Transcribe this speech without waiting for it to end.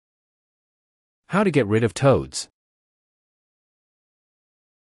How to get rid of toads.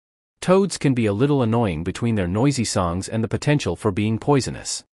 Toads can be a little annoying between their noisy songs and the potential for being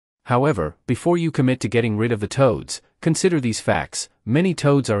poisonous. However, before you commit to getting rid of the toads, consider these facts. Many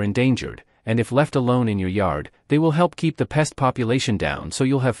toads are endangered, and if left alone in your yard, they will help keep the pest population down so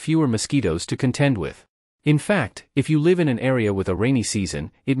you'll have fewer mosquitoes to contend with. In fact, if you live in an area with a rainy season,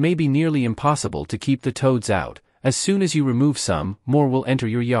 it may be nearly impossible to keep the toads out. As soon as you remove some, more will enter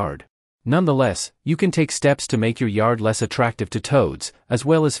your yard. Nonetheless, you can take steps to make your yard less attractive to toads, as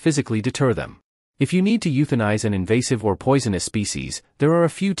well as physically deter them. If you need to euthanize an invasive or poisonous species, there are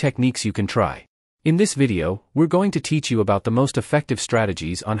a few techniques you can try. In this video, we're going to teach you about the most effective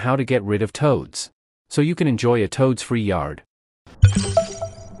strategies on how to get rid of toads, so you can enjoy a toads-free yard.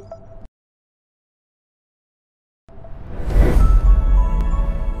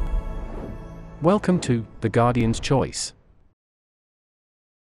 Welcome to The Guardian's Choice.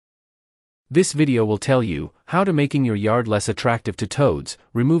 This video will tell you how to making your yard less attractive to toads,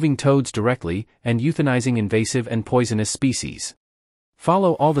 removing toads directly, and euthanizing invasive and poisonous species.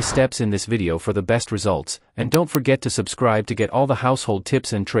 Follow all the steps in this video for the best results, and don't forget to subscribe to get all the household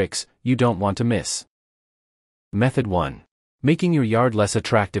tips and tricks you don't want to miss. Method 1. Making your yard less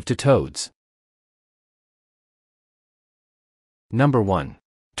attractive to toads. Number 1.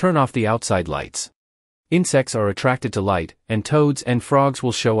 Turn off the outside lights. Insects are attracted to light, and toads and frogs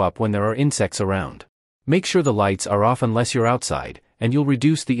will show up when there are insects around. Make sure the lights are off unless you're outside, and you'll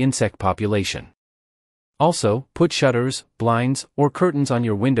reduce the insect population. Also, put shutters, blinds, or curtains on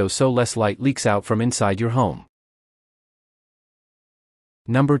your windows so less light leaks out from inside your home.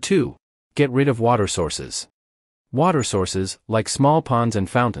 Number 2. Get rid of water sources. Water sources, like small ponds and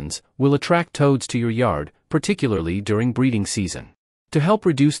fountains, will attract toads to your yard, particularly during breeding season. To help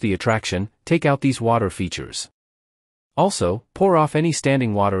reduce the attraction, take out these water features. Also, pour off any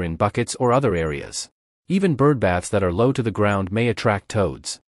standing water in buckets or other areas. Even bird baths that are low to the ground may attract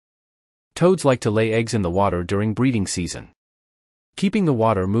toads. Toads like to lay eggs in the water during breeding season. Keeping the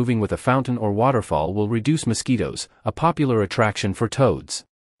water moving with a fountain or waterfall will reduce mosquitoes, a popular attraction for toads.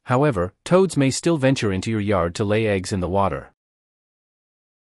 However, toads may still venture into your yard to lay eggs in the water.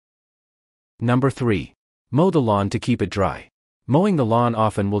 Number 3. Mow the lawn to keep it dry. Mowing the lawn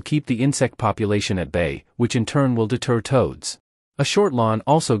often will keep the insect population at bay, which in turn will deter toads. A short lawn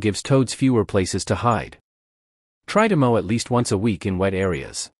also gives toads fewer places to hide. Try to mow at least once a week in wet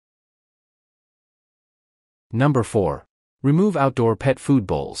areas. Number 4. Remove outdoor pet food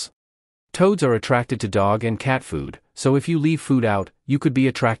bowls. Toads are attracted to dog and cat food, so if you leave food out, you could be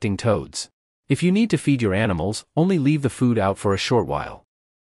attracting toads. If you need to feed your animals, only leave the food out for a short while.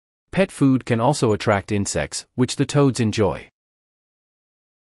 Pet food can also attract insects, which the toads enjoy.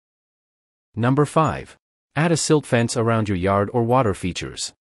 Number 5. Add a silt fence around your yard or water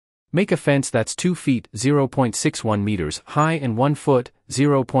features. Make a fence that's 2 feet (0.61 meters) high and 1 foot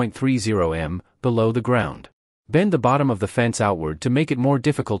 (0.30 m) below the ground. Bend the bottom of the fence outward to make it more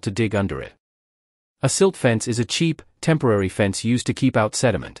difficult to dig under it. A silt fence is a cheap, temporary fence used to keep out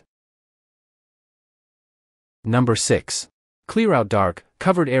sediment. Number 6. Clear out dark,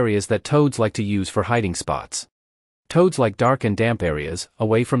 covered areas that toads like to use for hiding spots. Toads like dark and damp areas,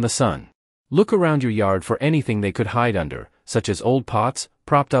 away from the sun. Look around your yard for anything they could hide under, such as old pots,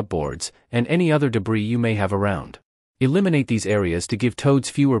 propped-up boards, and any other debris you may have around. Eliminate these areas to give toads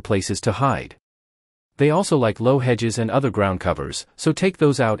fewer places to hide. They also like low hedges and other ground covers, so take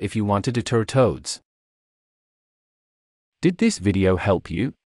those out if you want to deter toads. Did this video help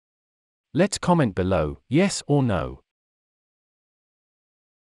you? Let's comment below, yes or no.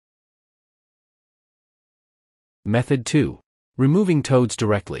 Method 2. Removing toads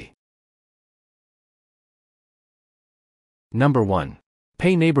directly. Number 1.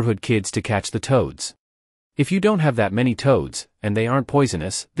 Pay neighborhood kids to catch the toads. If you don't have that many toads, and they aren't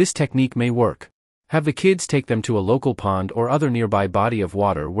poisonous, this technique may work. Have the kids take them to a local pond or other nearby body of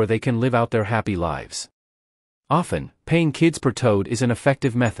water where they can live out their happy lives. Often, paying kids per toad is an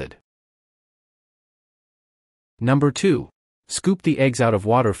effective method. Number 2. Scoop the eggs out of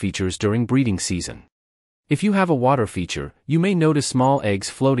water features during breeding season. If you have a water feature, you may notice small eggs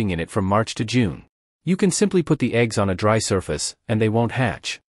floating in it from March to June. You can simply put the eggs on a dry surface, and they won't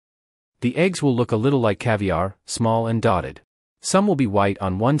hatch. The eggs will look a little like caviar, small and dotted. Some will be white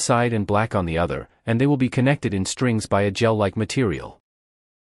on one side and black on the other, and they will be connected in strings by a gel-like material.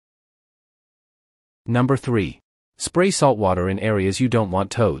 Number 3. Spray salt water in areas you don't want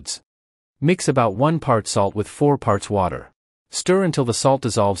toads. Mix about 1 part salt with 4 parts water. Stir until the salt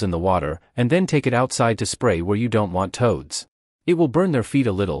dissolves in the water, and then take it outside to spray where you don't want toads. It will burn their feet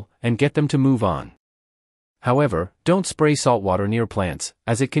a little, and get them to move on. However, don't spray salt water near plants,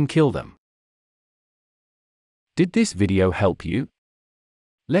 as it can kill them. Did this video help you?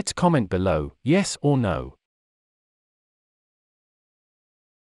 Let's comment below, yes or no.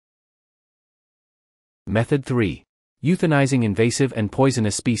 Method 3. Euthanizing invasive and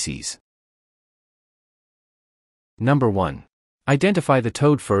poisonous species. Number 1. Identify the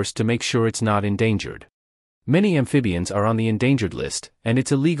toad first to make sure it's not endangered. Many amphibians are on the endangered list, and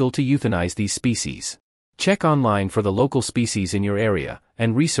it's illegal to euthanize these species. Check online for the local species in your area,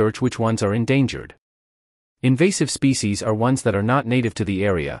 and research which ones are endangered. Invasive species are ones that are not native to the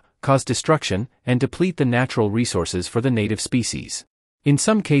area, cause destruction, and deplete the natural resources for the native species. In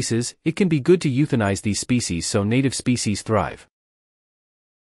some cases, it can be good to euthanize these species so native species thrive.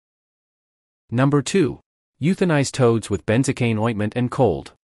 Number 2. Euthanize toads with benzocaine ointment and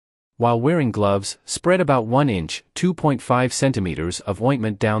cold. While wearing gloves, spread about 1 inch (2.5 centimeters) of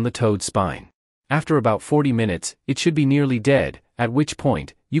ointment down the toad's spine. After about 40 minutes, it should be nearly dead, at which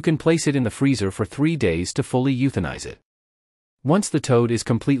point, you can place it in the freezer for 3 days to fully euthanize it. Once the toad is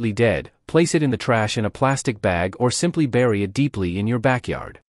completely dead, place it in the trash in a plastic bag or simply bury it deeply in your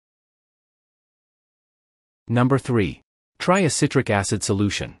backyard. Number 3. Try a citric acid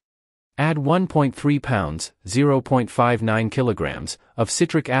solution. Add 1.3 pounds, 0.59 kilograms, of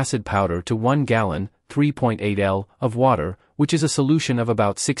citric acid powder to 1 gallon, 3.8 L, of water, which is a solution of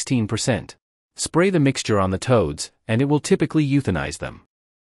about 16%. Spray the mixture on the toads, and it will typically euthanize them.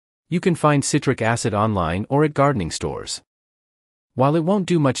 You can find citric acid online or at gardening stores. While it won't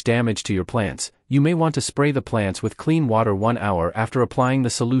do much damage to your plants, you may want to spray the plants with clean water 1 hour after applying the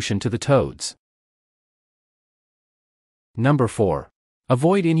solution to the toads. Number 4.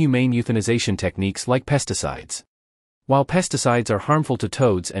 Avoid inhumane euthanization techniques like pesticides. While pesticides are harmful to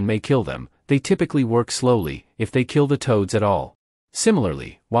toads and may kill them, they typically work slowly, if they kill the toads at all.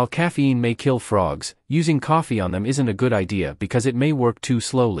 Similarly, while caffeine may kill frogs, using coffee on them isn't a good idea because it may work too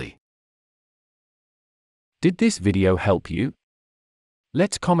slowly. Did this video help you?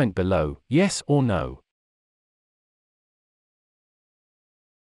 Let's comment below, yes or no.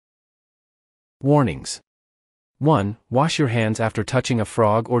 Warnings. 1. Wash your hands after touching a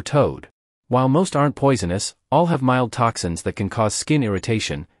frog or toad. While most aren't poisonous, all have mild toxins that can cause skin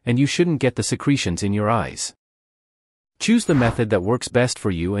irritation, and you shouldn't get the secretions in your eyes. Choose the method that works best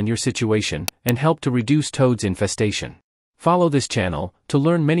for you and your situation, and help to reduce toads infestation. Follow this channel to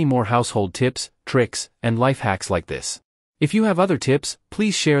learn many more household tips, tricks, and life hacks like this. If you have other tips,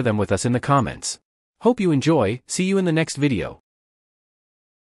 please share them with us in the comments. Hope you enjoy, see you in the next video.